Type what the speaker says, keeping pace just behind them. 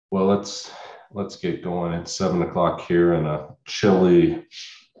Well, let's get going. It's 7 o'clock here on a chilly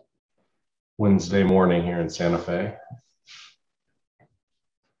Wednesday morning here in Santa Fe.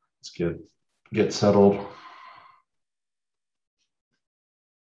 Let's get settled.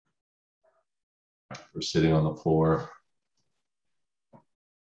 We're sitting on the floor,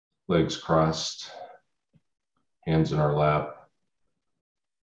 legs crossed, hands in our lap,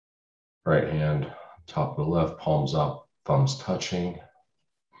 right hand top of the left, palms up, thumbs touching.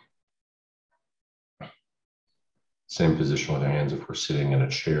 Same position with our hands if we're sitting in a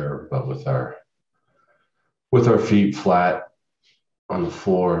chair, but with our feet flat on the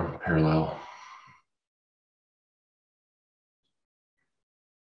floor, parallel.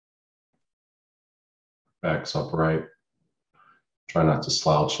 Backs upright. Try not to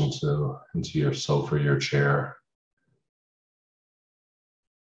slouch into your sofa or your chair.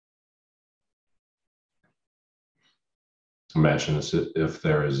 Imagine as if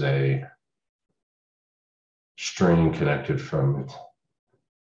there is a string connected from the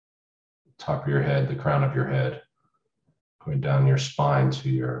top of your head, the crown of your head, going down your spine to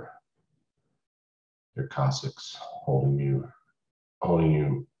your coccyx, holding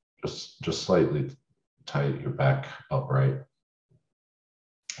you just slightly tight, your back upright,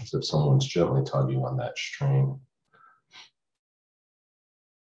 as if someone's gently tugging on that string.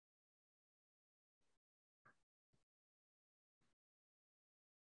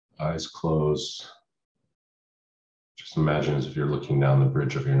 Eyes closed. Just imagine as if you're looking down the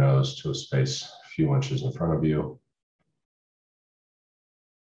bridge of your nose to a space a few inches in front of you.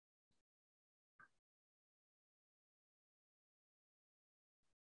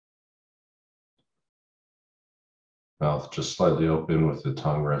 Mouth just slightly open with the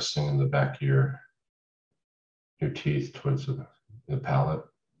tongue resting in the back of your teeth towards the palate.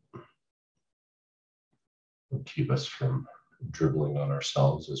 It'll keep us from dribbling on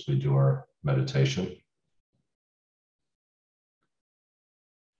ourselves as we do our meditation.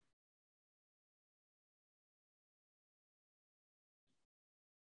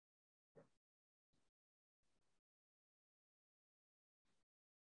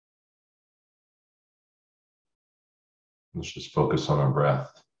 Let's just focus on our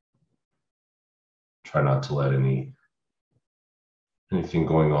breath. Try not to let anything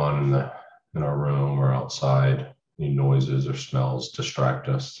going on in our room or outside, any noises or smells distract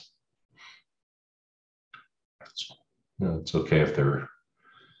us. It's okay if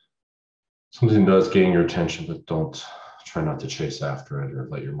something does gain your attention, but try not to chase after it or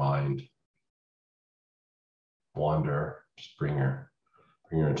let your mind wander. Just bring your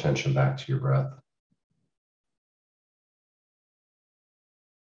attention back to your breath.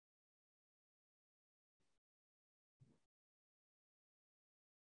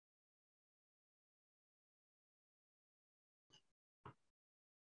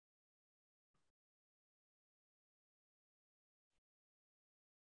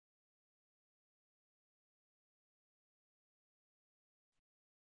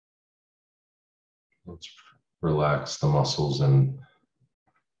 Let's relax the muscles in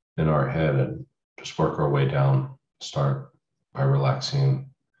our head and just work our way down. Start by relaxing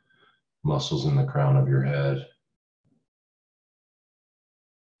muscles in the crown of your head,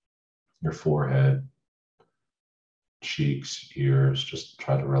 your forehead, cheeks, ears. Just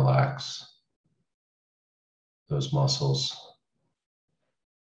try to relax those muscles.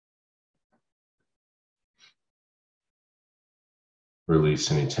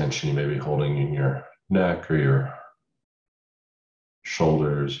 Release any tension you may be holding in your neck or your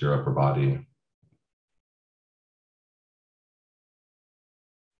shoulders, your upper body.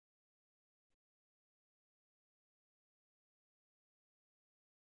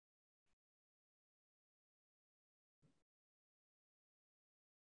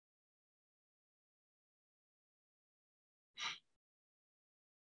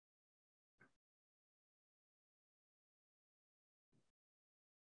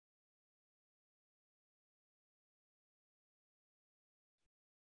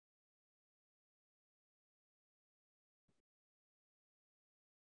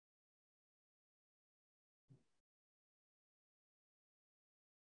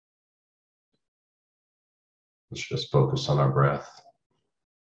 Let's just focus on our breath.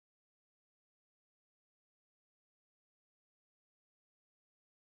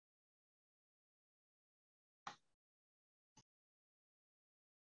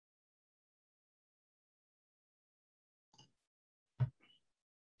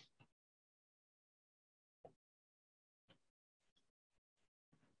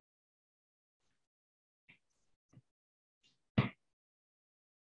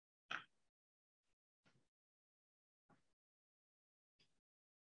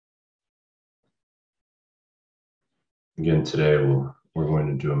 Again, today we're going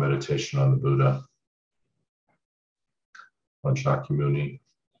to do a meditation on the Buddha, on Shakyamuni.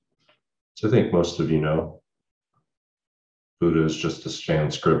 So I think most of you know, Buddha is just a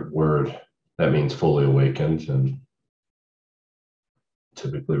Sanskrit word that means fully awakened and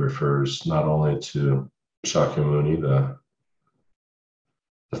typically refers not only to Shakyamuni,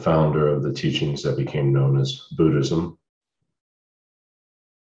 the founder of the teachings that became known as Buddhism,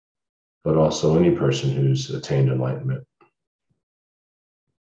 but also any person who's attained enlightenment.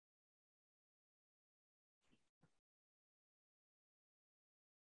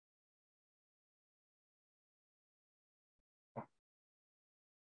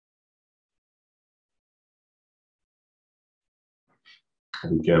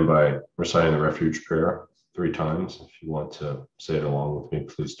 I'll begin by reciting the refuge prayer 3 times. If you want to say it along with me,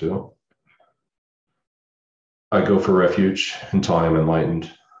 please do. I go for refuge until I am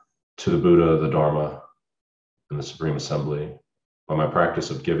enlightened to the Buddha, the Dharma, and the Supreme Assembly. By my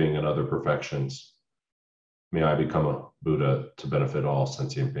practice of giving and other perfections, may I become a Buddha to benefit all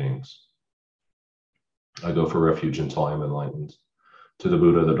sentient beings. I go for refuge until I am enlightened to the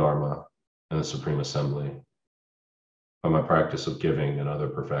Buddha, the Dharma, and the Supreme Assembly. By my practice of giving and other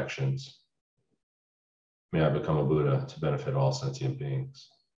perfections, may I become a Buddha to benefit all sentient beings.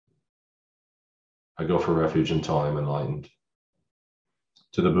 I go for refuge until I am enlightened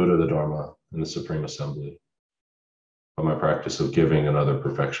to the Buddha, the Dharma, and the Supreme Assembly. By my practice of giving and other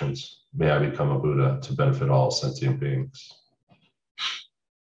perfections, may I become a Buddha to benefit all sentient beings.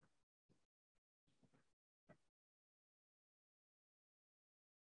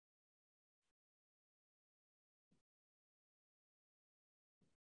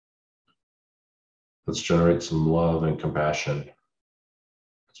 Let's generate some love and compassion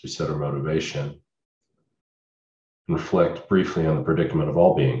as we set our motivation and reflect briefly on the predicament of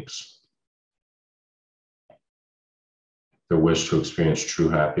all beings. Their wish to experience true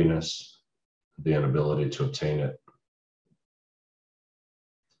happiness, the inability to obtain it,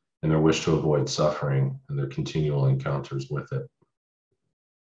 and their wish to avoid suffering and their continual encounters with it.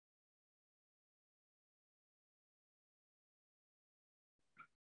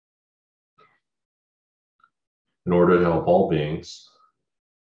 In order to help all beings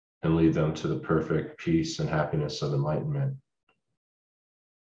and lead them to the perfect peace and happiness of enlightenment,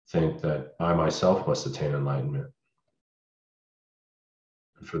 think that I myself must attain enlightenment.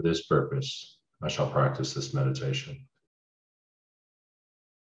 And for this purpose, I shall practice this meditation.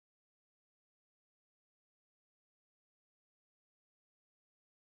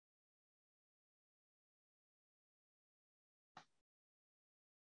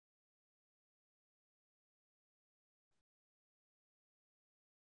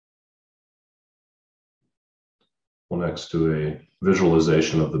 We'll next do a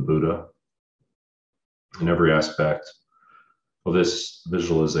visualization of the Buddha. In every aspect of this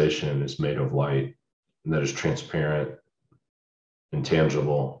visualization is made of light, and that is transparent,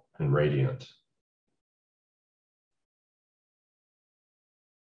 intangible, and radiant.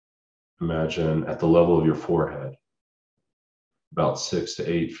 Imagine at the level of your forehead, about 6 to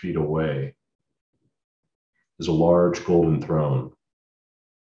 8 feet away, is a large golden throne.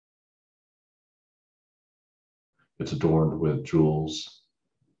 It's adorned with jewels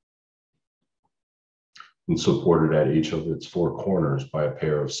and supported at each of its 4 corners by a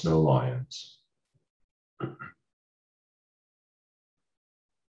pair of snow lions.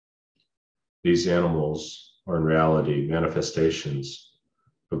 These animals are in reality manifestations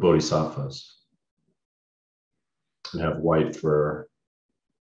of bodhisattvas and have white fur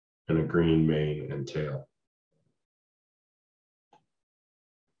and a green mane and tail.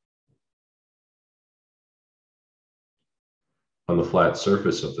 On the flat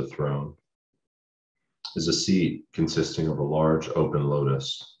surface of the throne is a seat consisting of a large open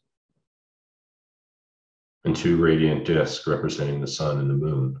lotus and 2 radiant discs representing the sun and the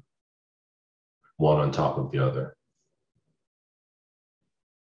moon, one on top of the other.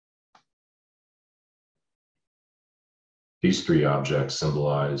 These 3 objects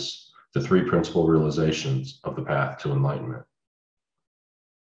symbolize the 3 principal realizations of the path to enlightenment.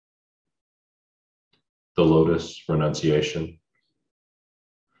 The lotus, renunciation,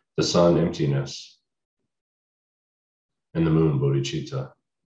 the sun, emptiness, and the moon, bodhicitta.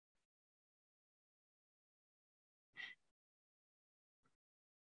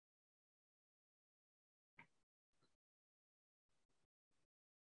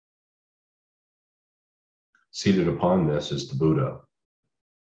 Seated upon this is the Buddha,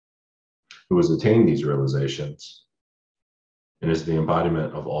 who has attained these realizations and is the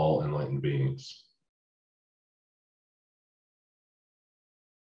embodiment of all enlightened beings.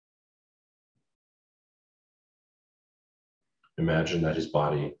 Imagine that his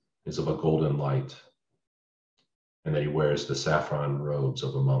body is of a golden light and that he wears the saffron robes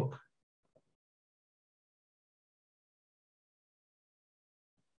of a monk.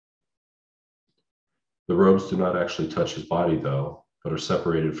 The robes do not actually touch his body, though, but are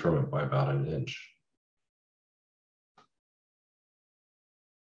separated from it by about an inch.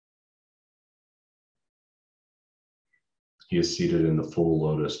 He is seated in the full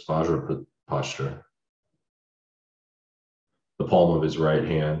lotus Vajra posture. The palm of his right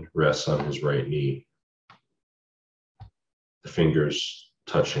hand rests on his right knee, the fingers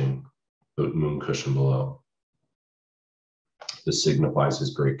touching the moon cushion below. This signifies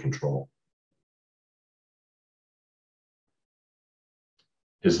his great control.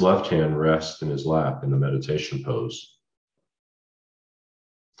 His left hand rests in his lap in the meditation pose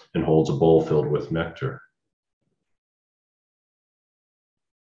and holds a bowl filled with nectar,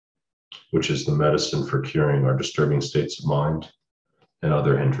 which is the medicine for curing our disturbing states of mind and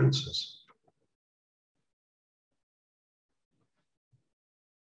other hindrances.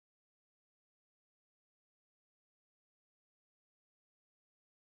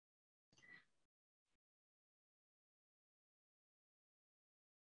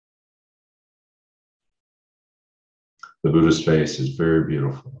 The Buddha's face is very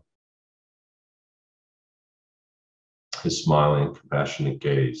beautiful. His smiling, compassionate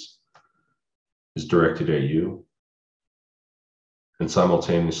gaze is directed at you and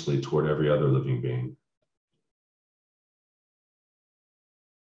simultaneously toward every other living being.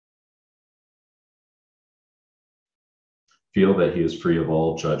 Feel that he is free of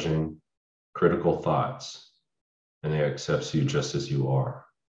all judging, critical thoughts, and he accepts you just as you are.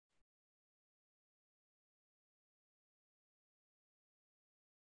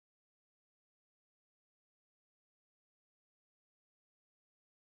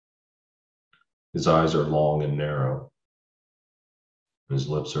 His eyes are long and narrow. His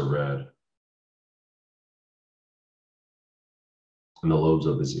lips are red. And the lobes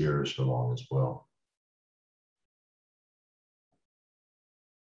of his ears are long as well.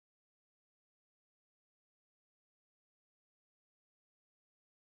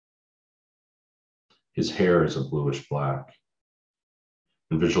 His hair is a bluish black.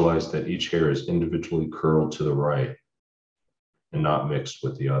 And visualize that each hair is individually curled to the right and not mixed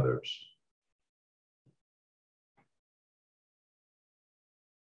with the others.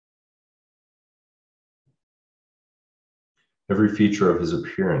 Every feature of his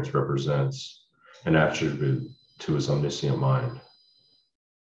appearance represents an attribute to his omniscient mind.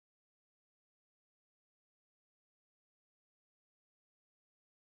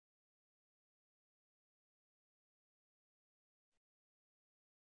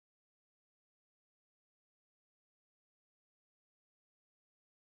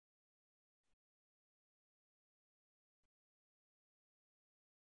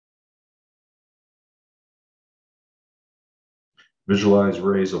 Visualize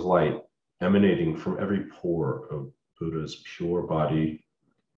rays of light emanating from every pore of Buddha's pure body,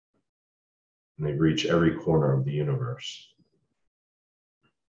 and they reach every corner of the universe.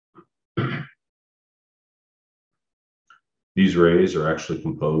 These rays are actually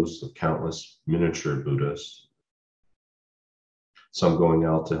composed of countless miniature Buddhas, some going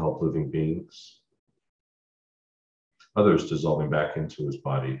out to help living beings, others dissolving back into his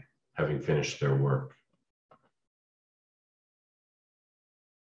body, having finished their work.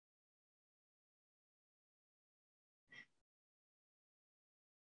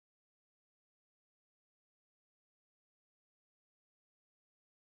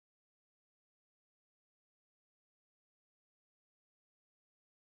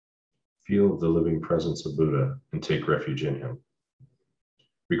 Feel the living presence of Buddha and take refuge in him,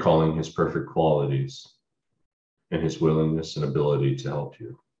 recalling his perfect qualities and his willingness and ability to help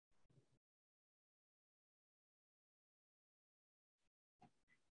you.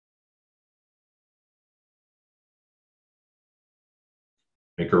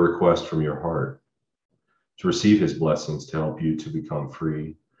 Make a request from your heart to receive his blessings to help you to become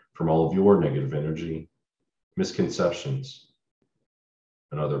free from all of your negative energy, misconceptions,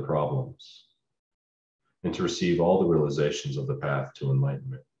 and other problems, and to receive all the realizations of the path to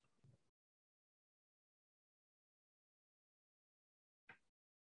enlightenment.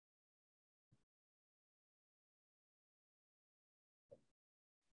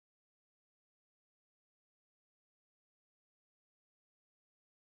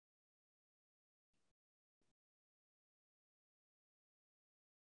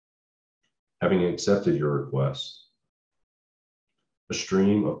 Having accepted your request, a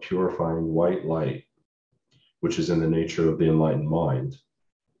stream of purifying white light, which is in the nature of the enlightened mind,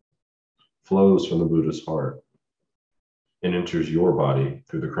 flows from the Buddha's heart and enters your body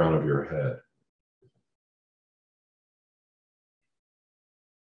through the crown of your head.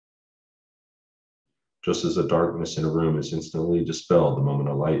 Just as the darkness in a room is instantly dispelled the moment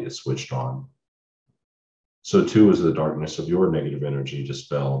a light is switched on, so too is the darkness of your negative energy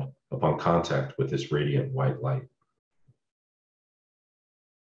dispelled upon contact with this radiant white light.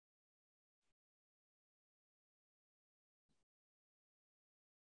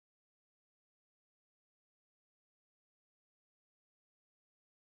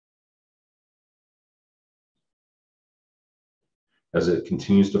 As it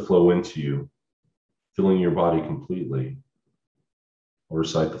continues to flow into you, filling your body completely, I'll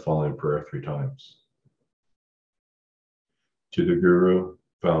recite the following prayer 3 times. To the Guru,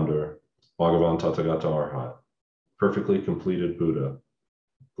 Founder, Bhagavan Tathagata Arhat, perfectly completed Buddha,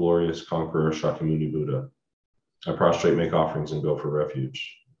 glorious conqueror Shakyamuni Buddha, I prostrate, make offerings, and go for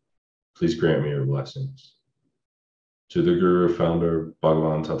refuge. Please grant me your blessings. To the Guru, Founder,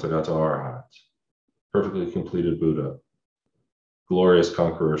 Bhagavan Tathagata Arhat, perfectly completed Buddha, glorious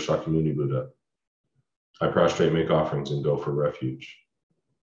conqueror Shakyamuni Buddha, I prostrate, make offerings, and go for refuge.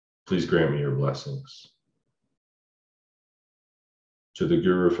 Please grant me your blessings. To the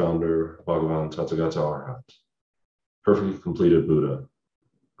Guru, Founder, Bhagavan Tathagata Arhat, perfectly completed Buddha,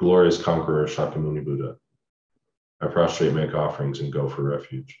 glorious conqueror Shakyamuni Buddha, I prostrate, make offerings, and go for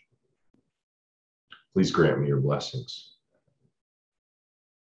refuge. Please grant me your blessings.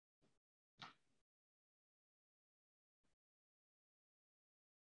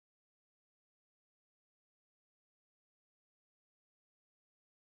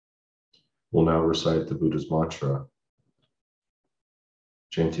 We'll now recite the Buddha's mantra,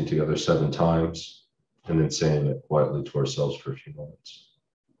 chanting together 7 times, and then saying it quietly to ourselves for a few moments.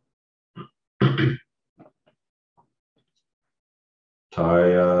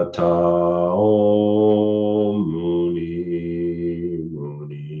 Taya ta om muni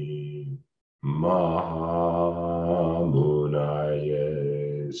muni maha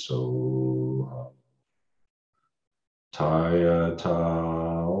munaye soha. Taya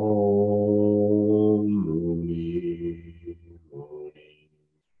ta om muni muni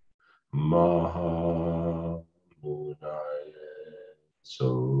maha munaye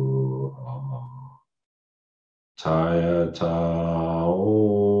soha. Taya ta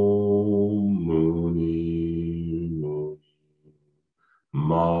om muni muni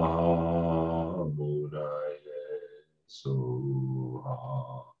maha munaye soha.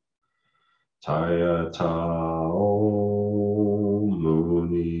 Taya ta om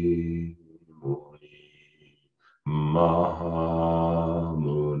muni muni maha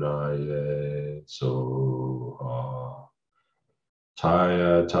munaye soha.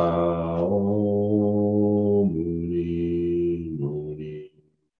 Taya ta om muni muni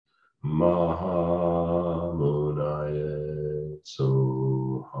maha munaye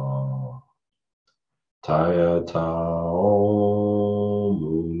soha. Taya ta om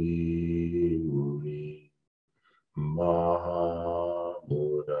muni muni maha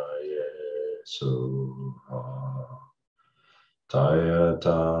munaye soha. Taya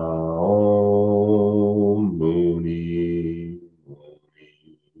ta om muni muni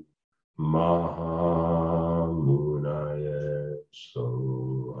maha munaye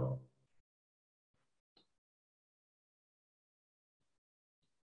soha.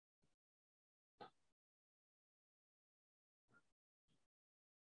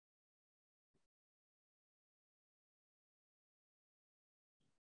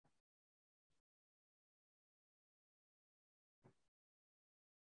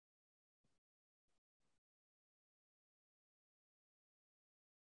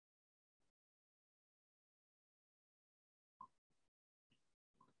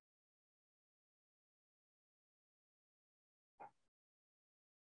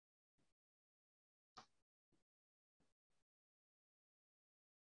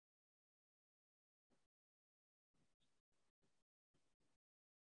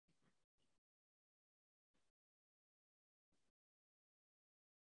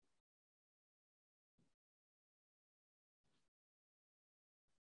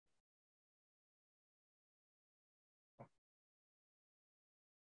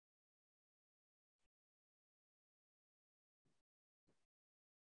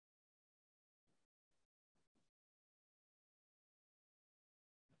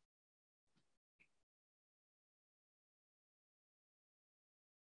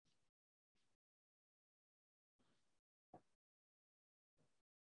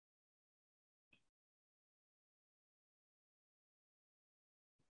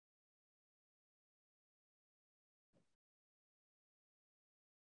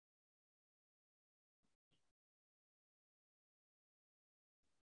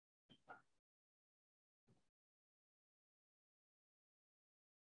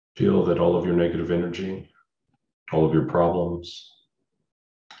 Feel that all of your negative energy, all of your problems,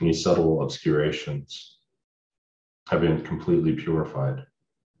 any subtle obscurations have been completely purified,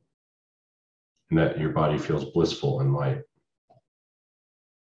 and that your body feels blissful and light.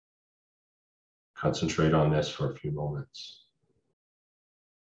 Concentrate on this for a few moments.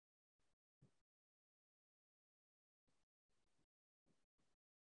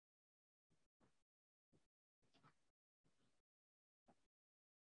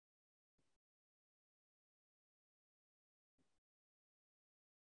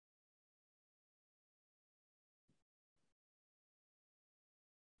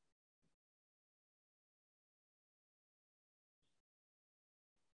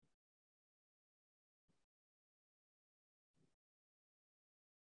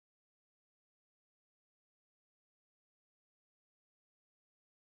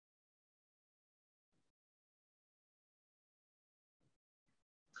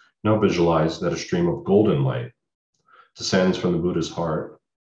 Now visualize that a stream of golden light descends from the Buddha's heart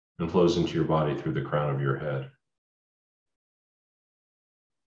and flows into your body through the crown of your head.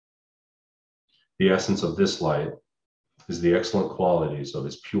 The essence of this light is the excellent qualities of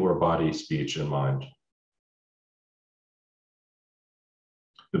his pure body, speech, and mind.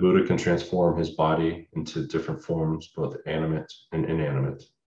 The Buddha can transform his body into different forms, both animate and inanimate,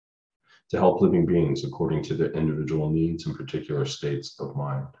 to help living beings according to their individual needs and particular states of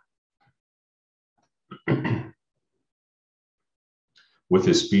mind. With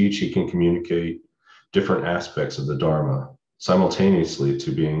his speech, he can communicate different aspects of the Dharma simultaneously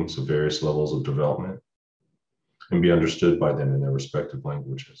to beings of various levels of development and be understood by them in their respective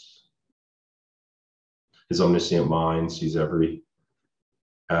languages. His omniscient mind sees every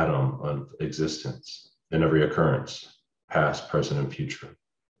atom of existence and every occurrence, past, present, and future.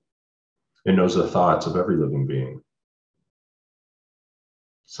 It knows the thoughts of every living being.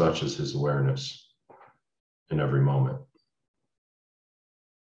 Such is his awareness in every moment.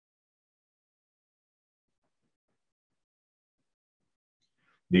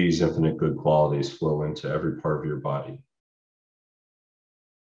 These infinite good qualities flow into every part of your body.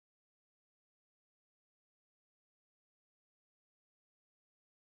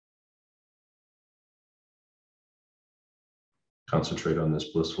 Concentrate on this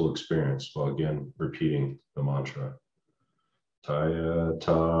blissful experience while again repeating the mantra. Taya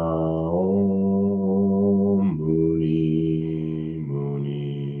ta om muni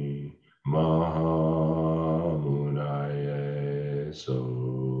muni maha munaye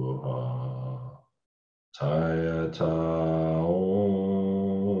soha. Taya ta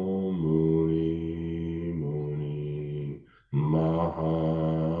om muni muni maha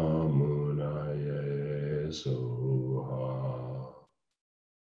munaye soha.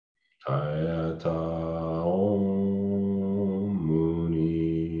 Taya ta om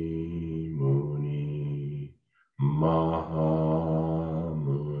muni muni maha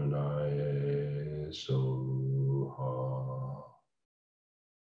munaye soha.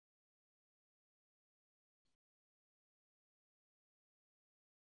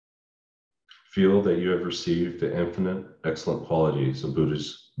 Feel that you have received the infinite, excellent qualities of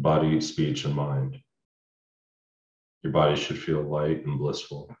Buddha's body, speech, and mind. Your body should feel light and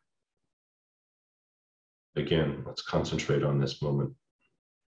blissful. Again, let's concentrate on this moment.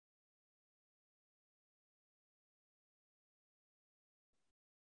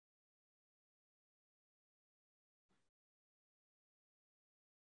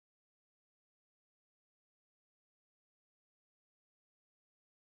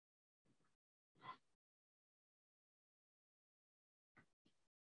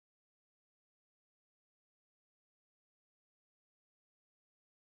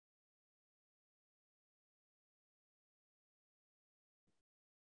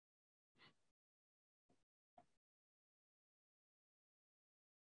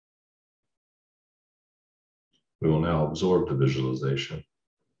 We will now absorb the visualization.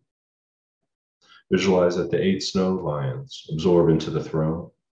 Visualize that the 8 snow lions absorb into the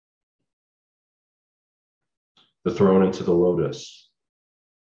throne into the lotus,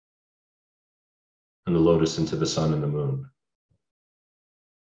 and the lotus into the sun and the moon.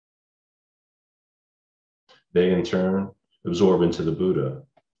 They in turn absorb into the Buddha,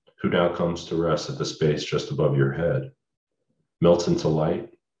 who now comes to rest at the space just above your head, melts into light,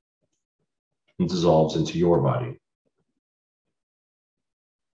 and dissolves into your body.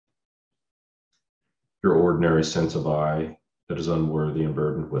 Your ordinary sense of I that is unworthy and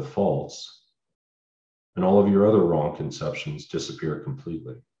burdened with faults, and all of your other wrong conceptions disappear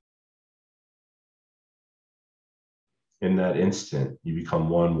completely. In that instant, you become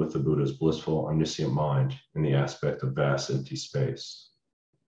one with the Buddha's blissful, omniscient mind in the aspect of vast empty space.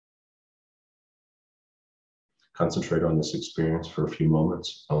 Concentrate on this experience for a few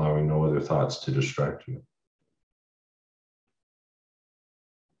moments, allowing no other thoughts to distract you.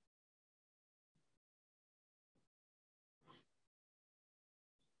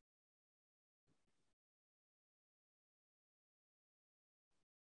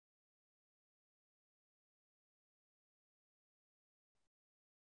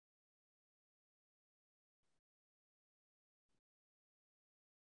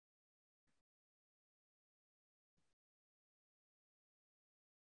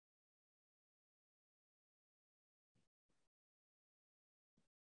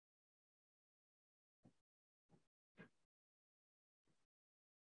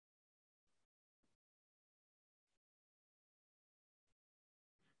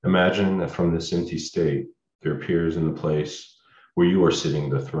 Imagine that from this empty state, there appears in the place where you are sitting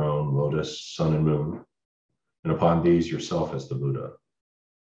the throne, lotus, sun, and moon, and upon these yourself as the Buddha.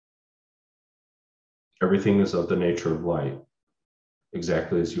 Everything is of the nature of light,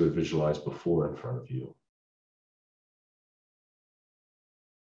 exactly as you had visualized before in front of you.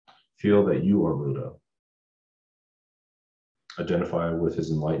 Feel that you are Buddha. Identify with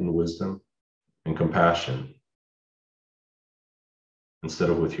his enlightened wisdom and compassion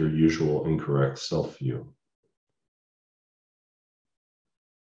instead of with your usual incorrect self-view.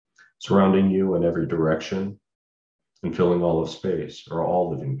 Surrounding you in every direction and filling all of space are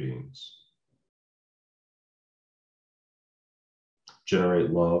all living beings. Generate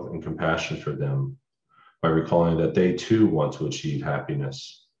love and compassion for them by recalling that they too want to achieve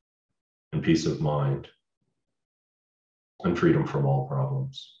happiness and peace of mind and freedom from all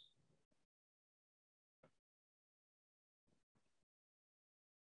problems.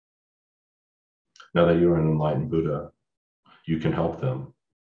 Now that you are an enlightened Buddha, you can help them.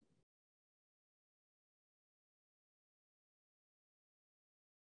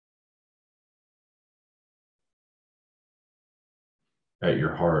 At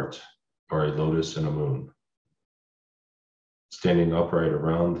your heart are a lotus and a moon. Standing upright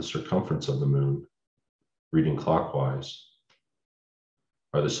around the circumference of the moon, reading clockwise,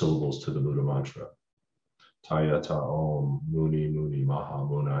 are the syllables to the Buddha mantra. Tayata Om Muni Muni Maha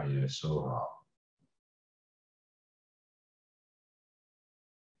Munaye Soha.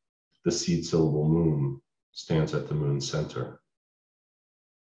 The seed syllable moon stands at the moon's center.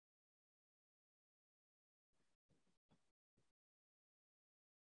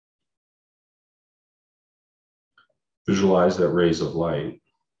 Visualize that rays of light,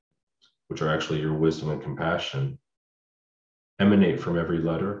 which are actually your wisdom and compassion, emanate from every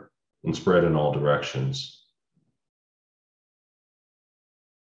letter and spread in all directions.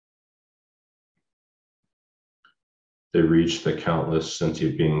 They reach the countless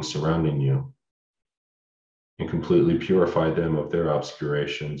sentient beings surrounding you and completely purify them of their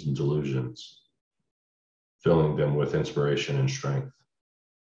obscurations and delusions, filling them with inspiration and strength.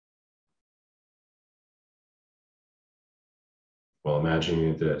 While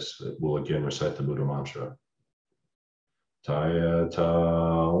imagining this, we'll again recite the Buddha mantra.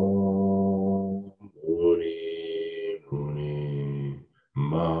 Tayata Om Muni Muni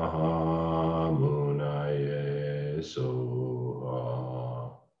Maha Munaye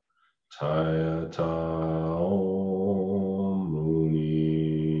Soha. Tayata Om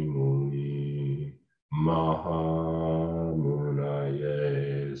Muni Muni Maha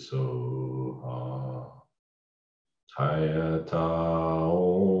Munaye Soha. Tayata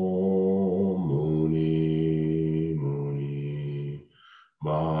Om Muni Muni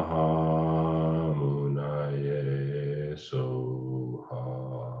Maha Munaye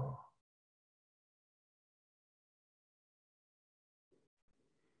Soha.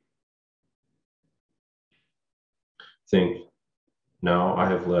 Think, now I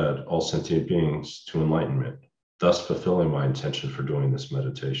have led all sentient beings to enlightenment, thus fulfilling my intention for doing this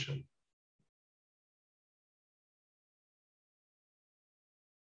meditation.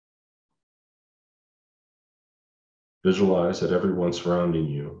 Visualize that everyone surrounding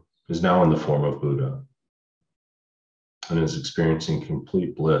you is now in the form of Buddha and is experiencing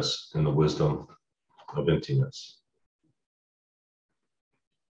complete bliss in the wisdom of emptiness.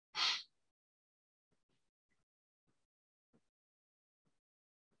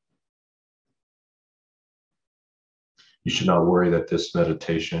 You should not worry that this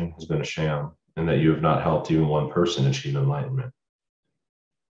meditation has been a sham and that you have not helped even one person achieve enlightenment.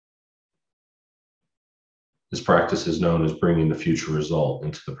 This practice is known as bringing the future result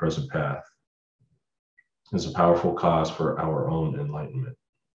into the present path. It is a powerful cause for our own enlightenment.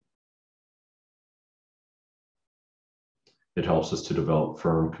 It helps us to develop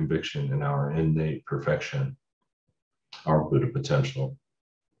firm conviction in our innate perfection, our Buddha potential.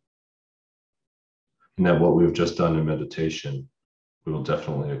 and that what we've just done in meditation, we will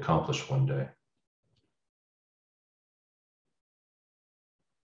definitely accomplish one day.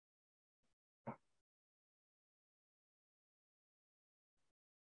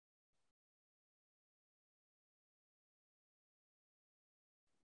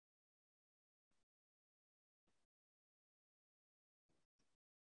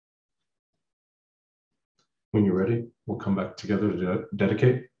 When you're ready, we'll come back together to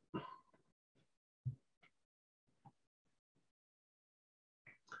dedicate.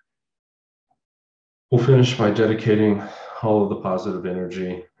 We'll finish by dedicating all of the positive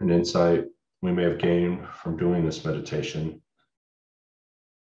energy and insight we may have gained from doing this meditation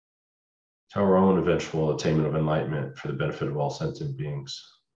to our own eventual attainment of enlightenment for the benefit of all sentient beings.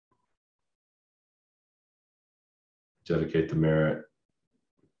 Dedicate the merit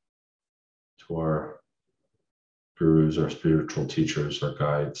to our gurus, our spiritual teachers, our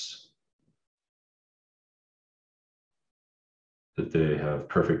guides, that they have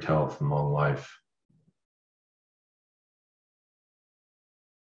perfect health and long life.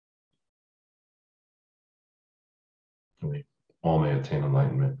 And we all may attain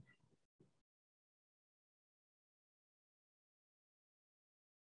enlightenment.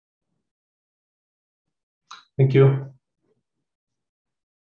 Thank you.